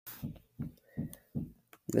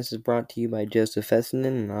This is brought to you by Joseph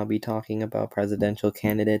Fessenden, and I'll be talking about presidential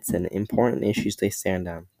candidates and important issues they stand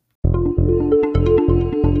on.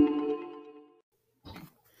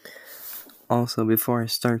 Also, before I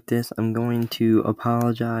start this, I'm going to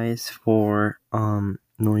apologize for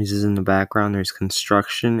noises in the background. There's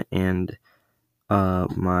construction, and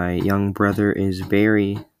my young brother is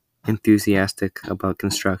very enthusiastic about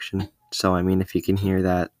construction. So, if you can hear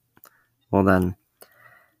that, well then,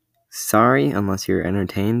 sorry, unless you're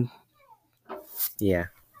entertained. Yeah.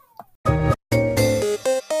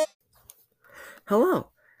 Hello,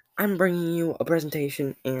 I'm bringing you a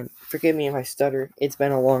presentation, and forgive me if I stutter, it's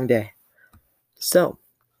been a long day. So,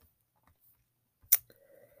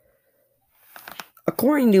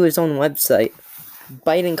 according to his own website,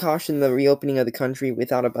 Biden cautioned the reopening of the country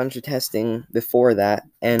without a bunch of testing before that,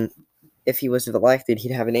 and if he was elected,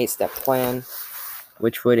 he'd have an 8-step plan,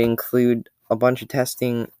 which would include a bunch of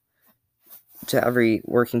testing to every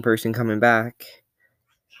working person coming back.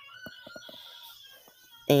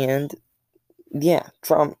 And yeah,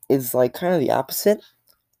 Trump is kind of the opposite.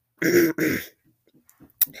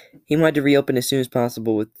 He wanted to reopen as soon as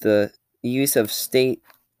possible with the use of state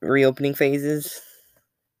reopening phases,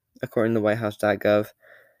 according to whitehouse.gov.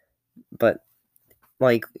 But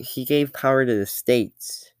he gave power to the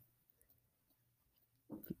states,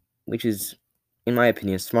 which is, in my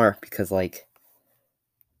opinion, smart, because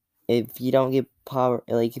if you don't give power,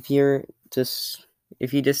 if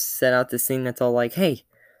you just set out this thing that's all hey,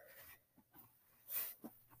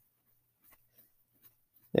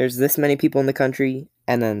 there's this many people in the country,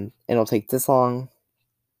 and then it'll take this long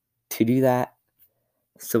to do that,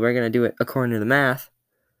 so we're gonna do it according to the math.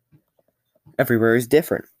 Everywhere is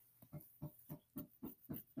different.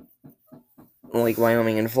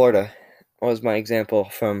 Wyoming and Florida was my example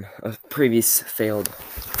from a previous failed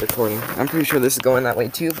recording. I'm pretty sure this is going that way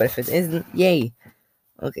too, but if it isn't, yay.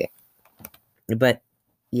 Okay. But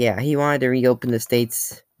yeah, he wanted to reopen the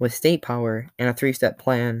states with state power and a 3-step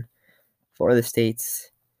plan for the states.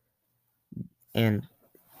 And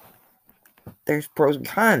there's pros and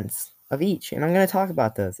cons of each, and I'm going to talk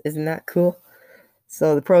about those. Isn't that cool?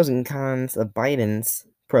 So the pros and cons of Biden's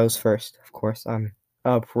pros first, of course. I'm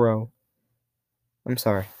a pro. I'm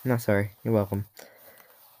sorry. Not sorry. You're welcome.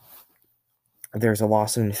 There's a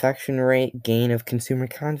loss of infection rate, gain of consumer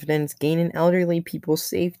confidence, gain in elderly people's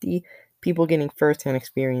safety, people getting first-hand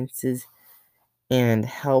experiences, and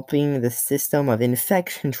helping the system of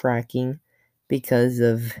infection tracking because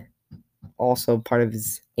of also part of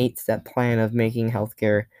his 8-step plan of making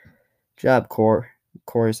healthcare job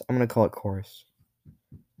cores. I'm going to call it cores.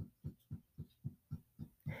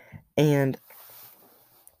 And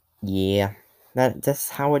yeah, that's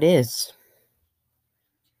how it is.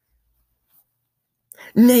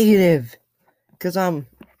 Negative! Because I'm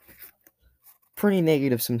pretty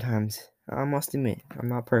negative sometimes. I must admit, I'm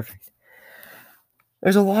not perfect.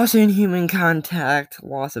 There's a loss in human contact,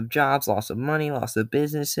 loss of jobs, loss of money, loss of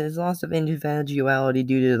businesses, loss of individuality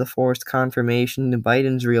due to the forced confirmation of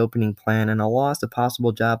Biden's reopening plan, and a loss of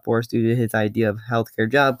possible job force due to his idea of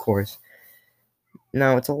healthcare job corps.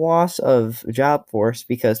 Now, it's a loss of job force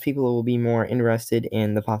because people will be more interested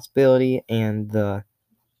in the possibility and the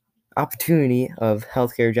opportunity of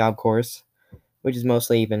healthcare job corps, which is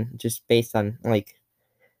mostly even just based on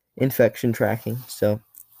infection tracking. So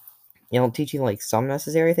it'll teach you some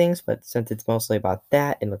necessary things, but since it's mostly about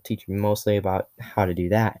that, it'll teach you mostly about how to do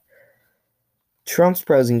that. Trump's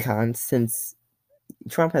pros and cons, since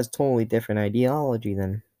Trump has totally different ideology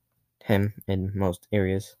than him in most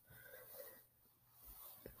areas.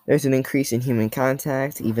 There's an increase in human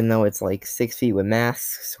contact, even though it's 6 feet with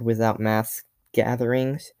masks, without mask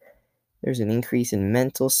gatherings. There's an increase in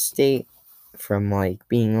mental state from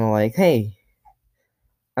being all hey,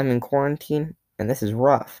 I'm in quarantine and this is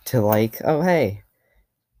rough, to oh hey,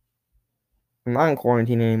 I'm not in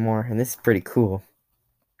quarantine anymore and this is pretty cool.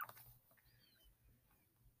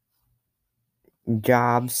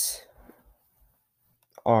 Jobs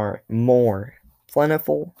are more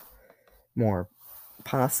plentiful, more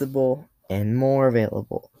possible, and more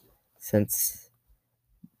available, since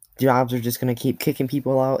jobs are just going to keep kicking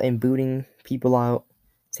people out and booting people out.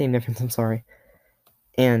 Same difference, I'm sorry.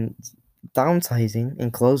 And downsizing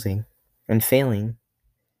and closing and failing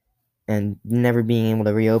and never being able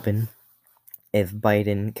to reopen if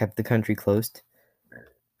Biden kept the country closed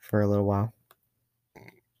for a little while.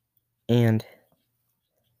 And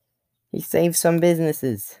he saved some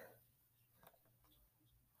businesses.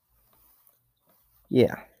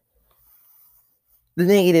 Yeah. The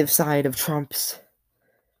negative side of Trump's,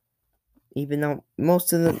 even though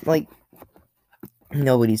most of the,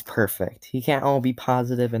 nobody's perfect. You can't all be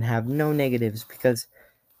positive and have no negatives, because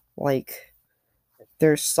Like,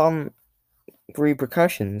 there's some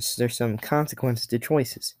repercussions, there's some consequences to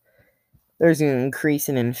choices. There's an increase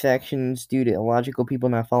in infections due to illogical people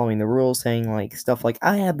not following the rules, saying like stuff like,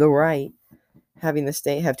 I have the right. Having the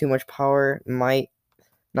state have too much power might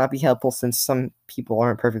not be helpful since some people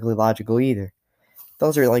aren't perfectly logical either.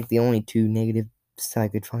 Those are like the only two negatives I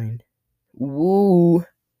could find. Woo!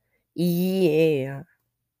 Yeah.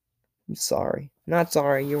 I'm sorry. Not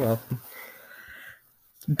sorry, you're welcome.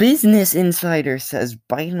 Business Insider says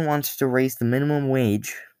Biden wants to raise the minimum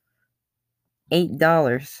wage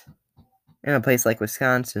 $8 in a place like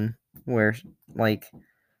Wisconsin, where, like,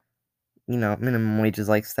 minimum wage is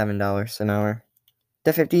like $7 an hour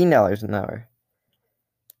to $15 an hour.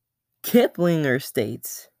 Kiplinger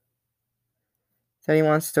states that he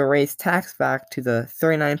wants to raise tax back to the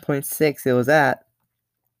 39.6 it was at,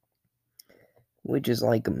 which is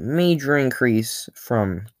like a major increase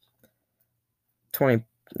from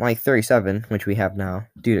 37, which we have now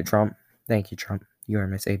due to Trump. Thank you, Trump. You are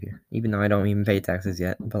my savior. Even though I don't even pay taxes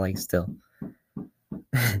yet, but like still.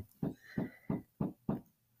 And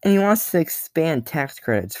he wants to expand tax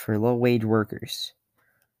credits for low-wage workers.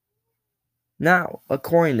 Now,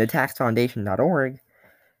 according to taxfoundation.org,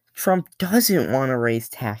 Trump doesn't want to raise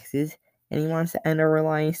taxes, and he wants to end our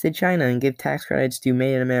reliance to China and give tax credits to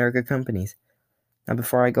Made in America companies. Now,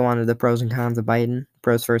 before I go on to the pros and cons of Biden,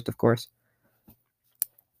 pros first, of course,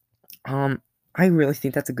 I really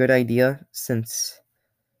think that's a good idea, since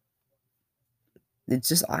it's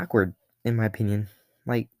just awkward, in my opinion.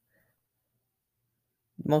 Like,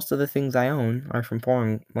 most of the things I own are from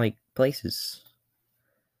foreign, places.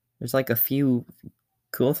 There's, a few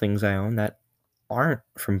cool things I own that aren't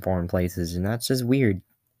from foreign places, and that's just weird.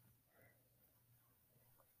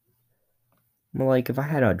 Well, if I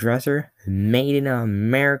had a dresser made in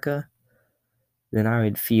America, then I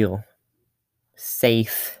would feel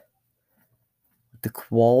safe with the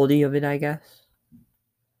quality of it, I guess.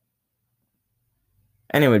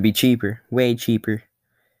 And it would be cheaper, way cheaper.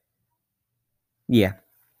 Yeah.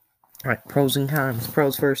 Alright, pros and cons.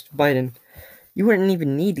 Pros first, Biden. You wouldn't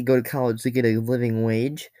even need to go to college to get a living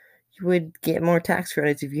wage. You would get more tax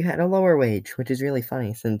credits if you had a lower wage, which is really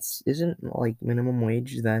funny, since isn't, minimum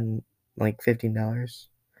wage then, $15?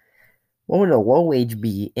 What would a low wage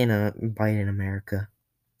be in Biden America?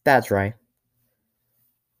 That's right.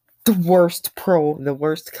 The worst con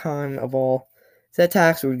of all is that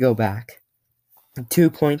tax would go back.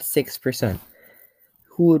 2.6%.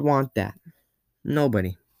 Who would want that?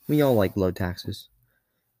 Nobody. We all like low taxes.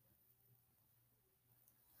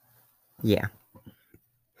 Yeah.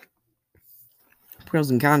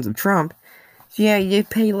 Pros and cons of Trump. Yeah, you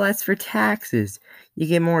pay less for taxes. You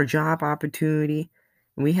get more job opportunity.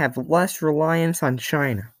 And we have less reliance on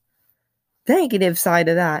China. The negative side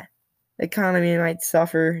of that, the economy might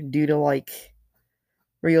suffer due to,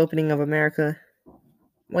 reopening of America.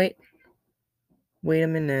 Wait a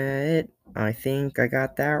minute. I think I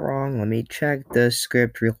got that wrong. Let me check the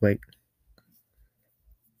script real quick.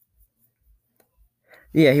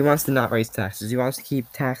 Yeah, he wants to not raise taxes. He wants to keep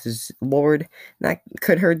taxes lowered. That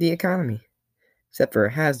could hurt the economy. Except for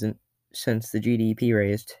it hasn't, since the GDP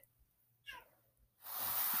raised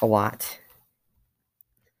a lot.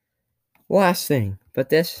 Last thing, but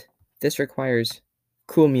this requires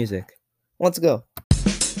cool music. Let's go.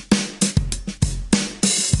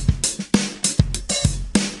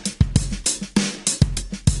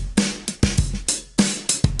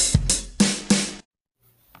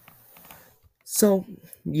 So,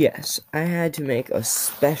 yes, I had to make a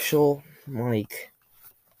special,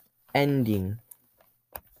 ending.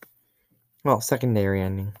 Well, secondary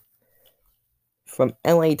ending. From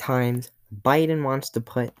LA Times, Biden wants to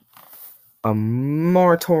put a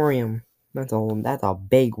moratorium. That's a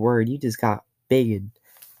big word. You just got bigoted.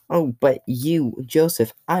 Oh, but you,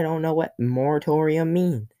 Joseph, I don't know what moratorium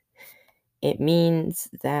means. It means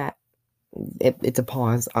that it's a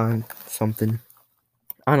pause on something.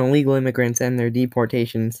 On illegal immigrants and their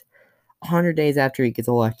deportations 100 days after he gets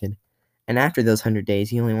elected. And after those 100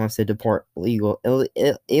 days, he only wants to deport illegal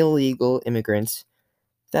immigrants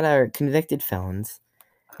that are convicted felons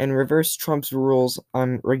and reverse Trump's rules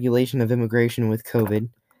on regulation of immigration with COVID,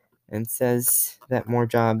 and says that more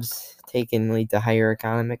jobs taken lead to higher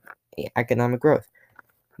economic growth.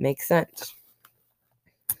 Makes sense.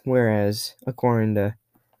 Whereas, according to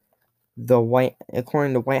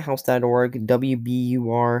WhiteHouse.org,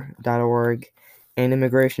 WBUR.org, and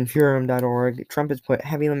ImmigrationForum.org, Trump has put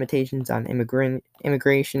heavy limitations on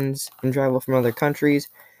immigrations and travel from other countries,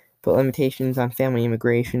 put limitations on family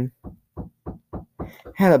immigration,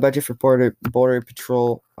 had a budget for border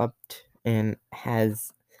patrol upped, and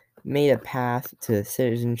has made a path to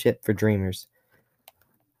citizenship for dreamers.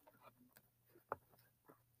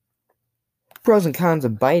 Pros and cons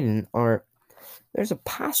of Biden are there's a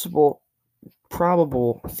possible,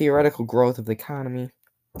 probable, theoretical growth of the economy,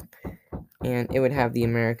 and it would have the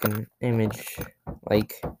American image,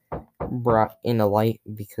 like, brought into light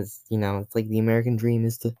because, it's like the American dream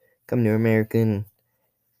is to come to America and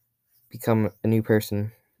become a new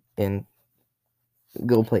person and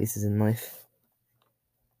go places in life.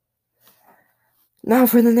 Now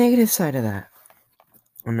for the negative side of that.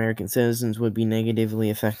 American citizens would be negatively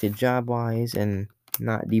affected job-wise, and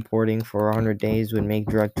not deporting for 100 days would make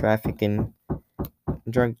drug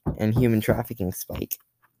and human trafficking spike.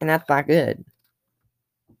 And that's not good.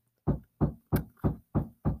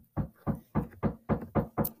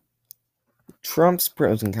 Trump's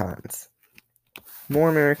pros and cons. More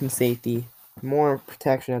American safety, more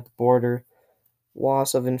protection at the border,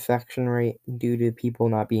 loss of infection rate due to people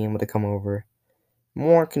not being able to come over,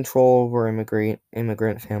 more control over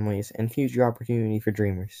immigrant families, and future opportunity for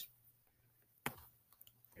dreamers.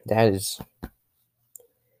 That is...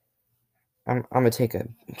 I'm going to take a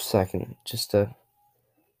second just to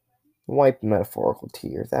wipe metaphorical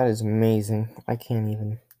tears. That is amazing. I can't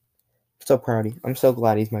even... I'm so proud of you. I'm so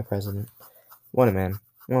glad he's my president. What a man.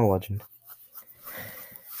 What a legend.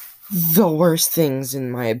 The worst things, in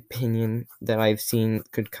my opinion, that I've seen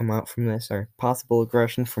could come out from this are possible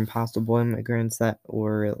aggression from possible immigrants that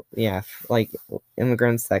were, like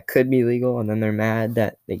immigrants that could be legal, and then they're mad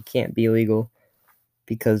that they can't be legal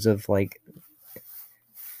because of, like,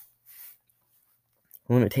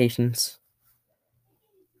 limitations.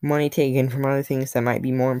 Money taken from other things that might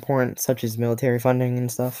be more important, such as military funding and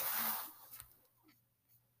stuff.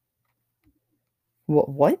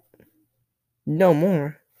 What? No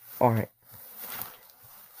more? Alright.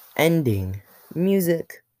 Ending.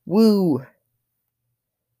 Music. Woo!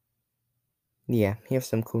 Yeah, here's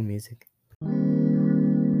some cool music.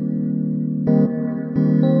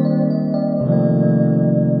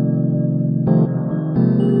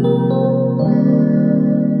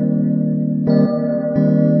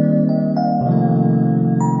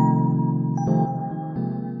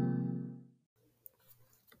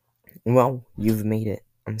 Well, you've made it.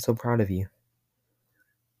 I'm so proud of you.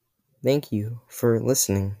 Thank you for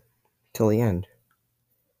listening till the end.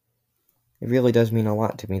 It really does mean a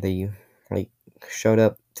lot to me that you, showed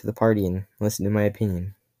up to the party and listened to my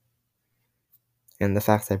opinion. And the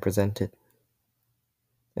facts I presented.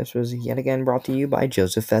 This was yet again brought to you by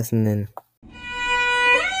Joseph Fessenden.